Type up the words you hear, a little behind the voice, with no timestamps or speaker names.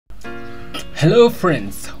Hello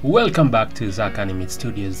friends, welcome back to Zach Animate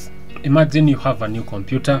Studios. Imagine you have a new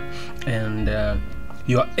computer and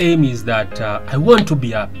your aim is that I want to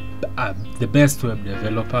be the best web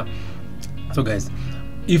developer. So guys,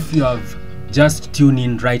 if you have just tuned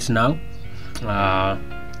in right now,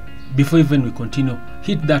 before even we continue,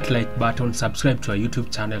 hit that like button, subscribe to our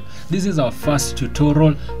YouTube channel. This is our first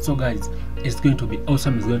tutorial, so guys, it's going to be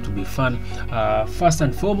awesome, it's going to be fun. First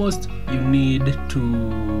and foremost, you need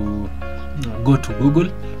to go to Google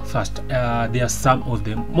first. There are some of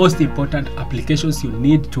the most important applications you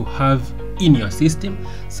need to have in your system,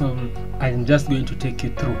 so I'm just going to take you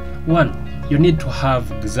through. One, you need to have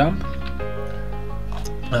XAMPP.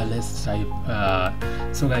 Let's type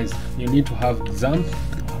so guys, you need to have XAMPP.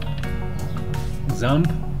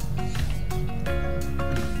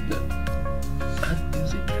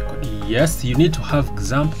 Yes, you need to have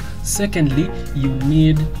XAMPP. Secondly, you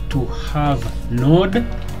need to have Node.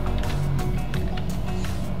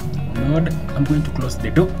 I'm going to close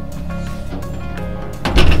the door.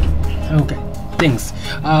 Okay, thanks.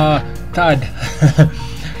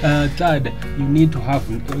 Third, you need to have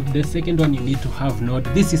the second one. You need to have Node.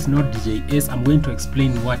 This is Node.js. I'm going to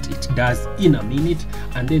explain what it does in a minute.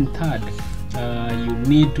 And then third, you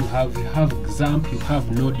need to have XAMPP, you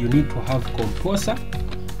have Node, you need to have Composer.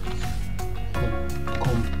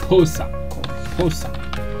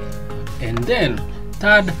 And then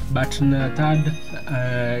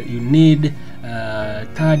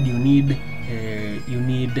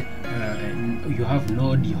you have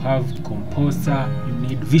Node, you have Composer, you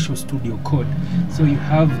need Visual Studio Code. So you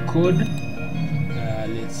have code,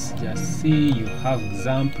 let's just see, you have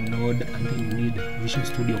XAMPP, Node, and then you need Visual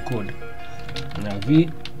Studio Code.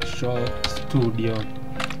 Visual Studio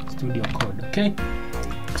Code. Okay,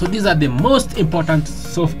 so these are the most important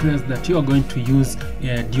softwares that you are going to use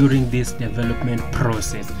during this development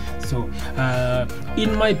process. So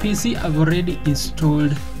in my PC, I've already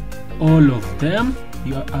installed all of them.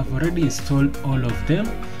 I've already installed all of them.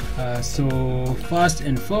 So first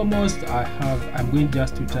and foremost, I'm going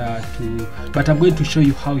just but I'm going to show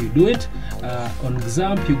you how you do it. On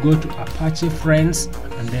XAMPP, you go to Apache Friends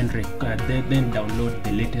and then download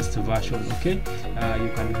the latest version. Okay, you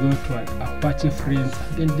can go to Apache Friends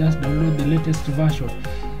and then just download the latest version.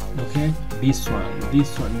 Okay, this one,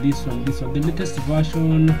 the latest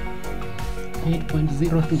version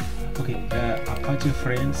 8.02. okay, Apache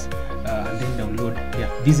Friends, and then download. Yeah,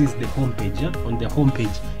 this is the home page. On the home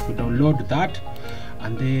page, you download that,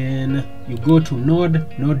 and then you go to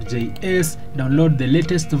Node.js, download the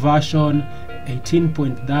latest version 18.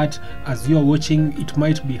 That, as you are watching, it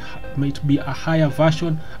might be a higher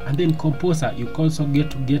version. And then Composer, you also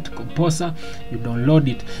get Composer, you download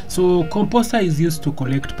it. So Composer is used to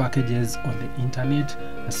collect packages on the internet,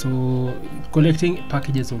 so collecting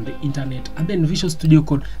packages on the internet. And then Visual Studio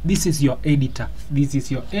Code, this is your editor,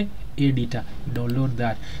 editor, download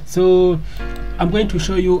that. So I'm going to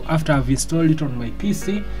show you after I've installed it on my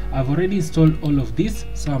PC. I've already installed all of this,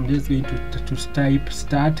 so I'm just going to type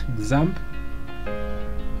start XAMPP,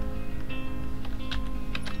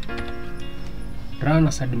 run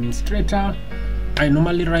as administrator. I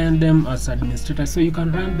normally run them as administrator, so you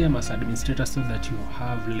can run them as administrator so that you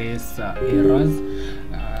have less errors,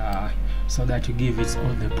 so that you give it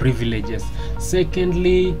all the privileges.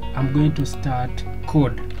 Secondly, I'm going to start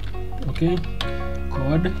code. Okay,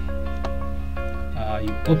 code,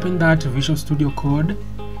 you open that Visual Studio Code.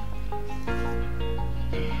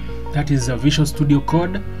 That is a Visual Studio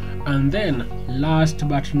Code. And then last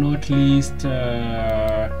but not least,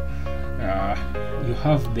 you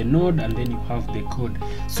have the Node, and then you have the code.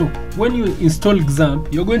 So when you install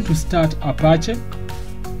XAMPP, you're going to start Apache,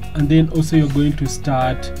 and then also you're going to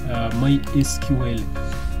start MySQL.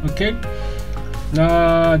 Okay,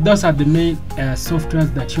 those are the main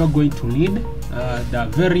softwares that you're going to need. They are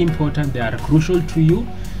very important, they are crucial to you.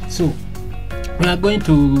 So we are going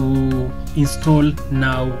to install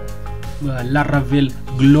now Laravel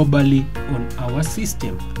globally on our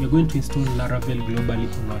system. We're going to install Laravel globally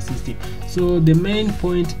on our system. So the main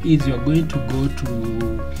point is you're going to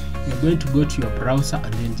go to your browser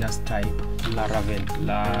and then just type Laravel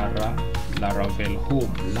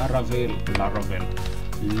home, Laravel.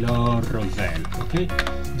 Okay,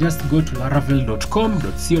 just go to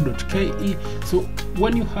laravel.com.co.ke. so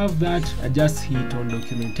when you have that, just hit on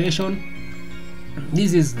documentation.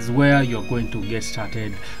 This is where you're going to get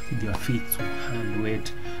started with your feet to hand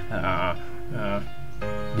weight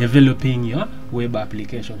developing your web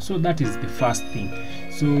application. So that is the first thing.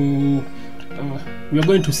 So we are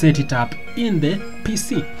going to set it up in the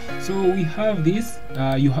PC. So we have this,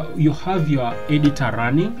 you have your editor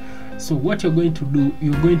running. So what you're going to do,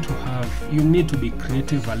 you need to be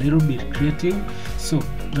creative, a little bit creative. So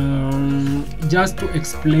just to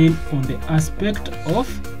explain on the aspect of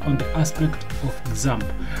XAMPP,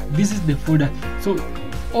 this is the folder. So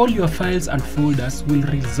all your files and folders will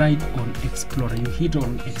reside on Explorer. You hit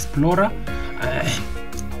on Explorer,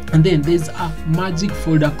 and then there's a magic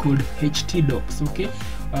folder called htdocs. Okay,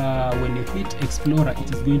 when you hit Explorer,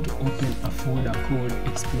 it is going to open a folder called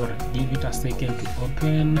Explorer. Give it a second to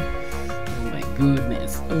open. Oh my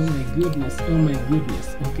goodness, oh my goodness, oh my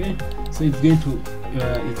goodness. Okay, so it's going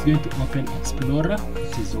to open Explorer.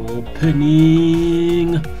 It is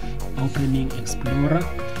opening Explorer.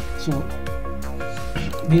 So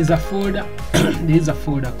there's a folder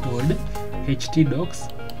called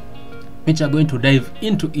htdocs, which are going to dive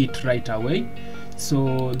into it right away.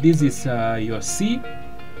 So this is your C,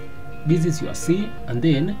 and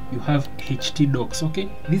then you have htdocs. Okay,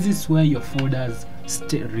 this is where your folders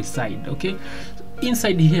reside. Okay,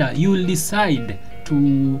 inside here you will decide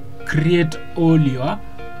to create all your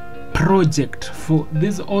project. For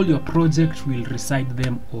this, all your projects will reside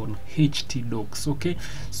them on htdocs. Okay,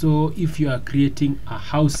 so if you are creating a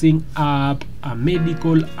housing app, a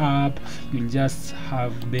medical app, you'll just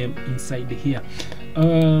have them inside here.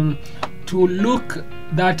 To look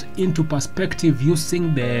that into perspective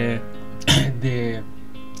using the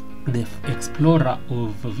Explorer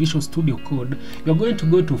of Visual Studio Code, you're going to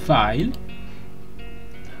go to File,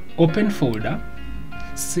 Open Folder,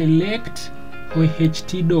 select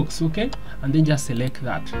htdocs, okay, and then just select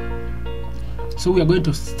that. So we are going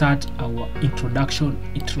to start our introduction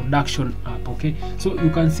app. Okay, so you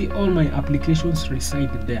can see all my applications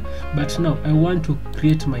reside there, but now I want to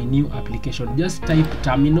create my new application. Just type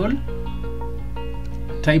terminal,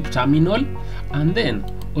 and then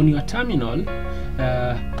on your terminal,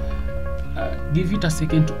 give it a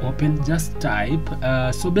second to open. Just type.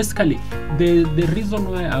 So basically, the reason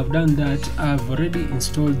why I've done that, I've already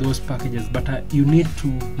installed those packages, but you need to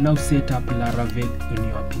now set up Laravel on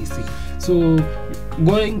your PC. So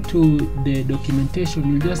going to the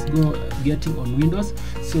documentation, you just go getting on Windows.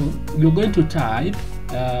 So you're going to type.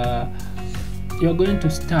 You're going to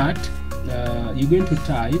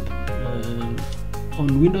type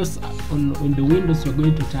on Windows. On the Windows, you're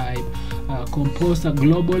going to type Composer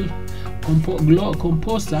Global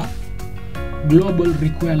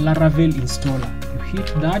require Laravel installer. You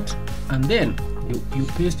hit that, and then you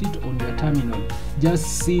paste it on your terminal. Just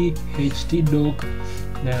see htdoc.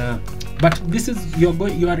 But this is you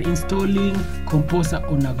are installing Composer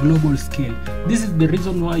on a global scale. This is the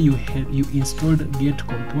reason why you installed Get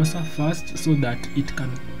Composer first, so that it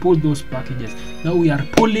can pull those packages. Now we are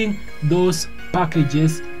pulling those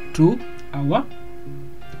packages to our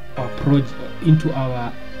project, into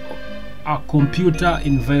our computer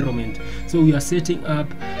environment. So we are setting up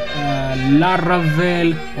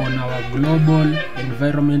Laravel on our global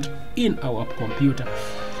environment in our computer.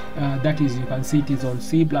 That is, you can see it is on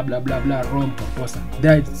C blah blah blah blah ROM Composer.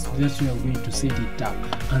 That's where I'm going to set it up,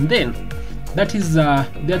 and then that is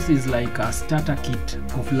like a starter kit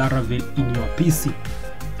of Laravel in your PC.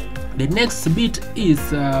 The next bit is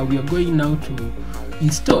we are going now to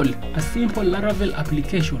install a simple Laravel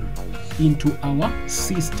application into our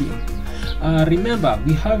system. Remember,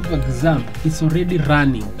 we have XAMPP, it's already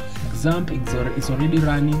running. XAMPP is already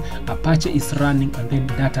running, Apache is running, and then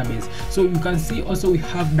database. So you can see also we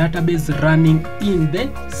have database running in the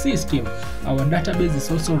system. Our database is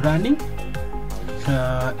also running.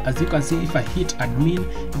 As you can see, if I hit admin,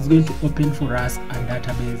 it's going to open for us a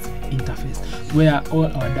database interface where all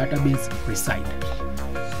our database reside.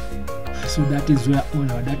 So that is where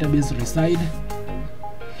all our database reside.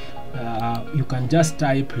 You can just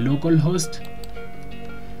type localhost,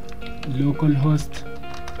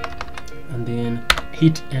 and then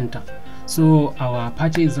hit enter. So our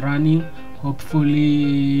Apache is running.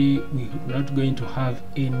 Hopefully we're not going to have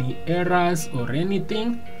any errors or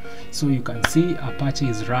anything. So you can see Apache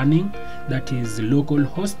is running. That is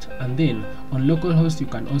localhost, and then on localhost you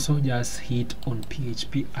can also just hit on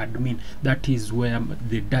PHP admin. That is where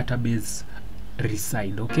the database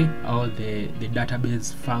reside. Okay, all the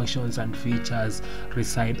database functions and features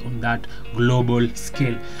reside on that global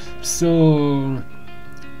scale. So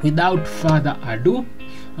without further ado,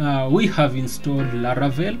 we have installed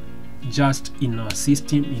Laravel just in our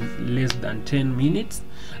system in less than 10 minutes.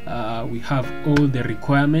 We have all the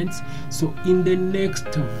requirements. So in the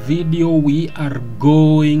next video we are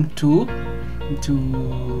going to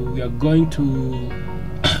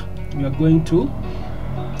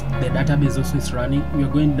the database also is running. We are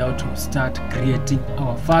going now to start creating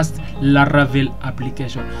our first Laravel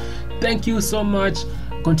application. Thank you so much.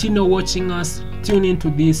 Continue watching us. tune into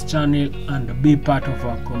this channel and be part of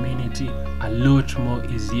our community. A lot more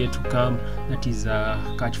is yet to come. That is a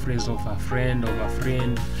catchphrase of a friend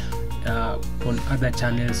on other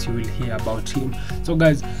channels. You will hear about him. So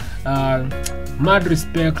guys, mad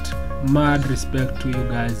respect to you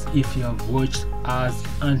guys if you have watched us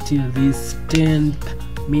until this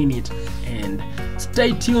 10th minute. And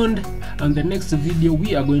stay tuned. On the next video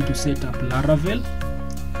we are going to set up Laravel.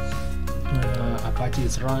 Apache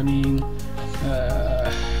is running,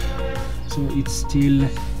 so it's still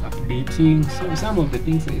updating. So some of the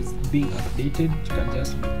things is being updated. You can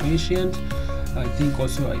just be patient. I think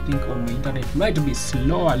on the internet it might be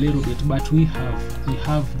slow a little bit, but we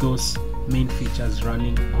have those main features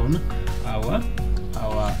running on our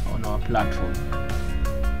platform.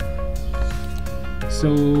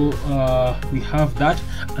 So we have that,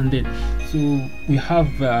 and then so we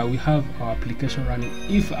have our application running.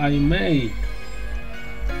 If I may,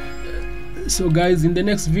 so guys, in the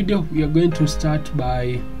next video we are going to start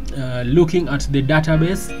by looking at the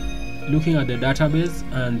database,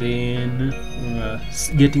 and then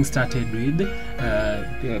getting started with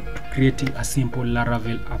creating a simple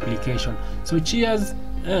Laravel application. So cheers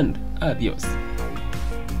and adios.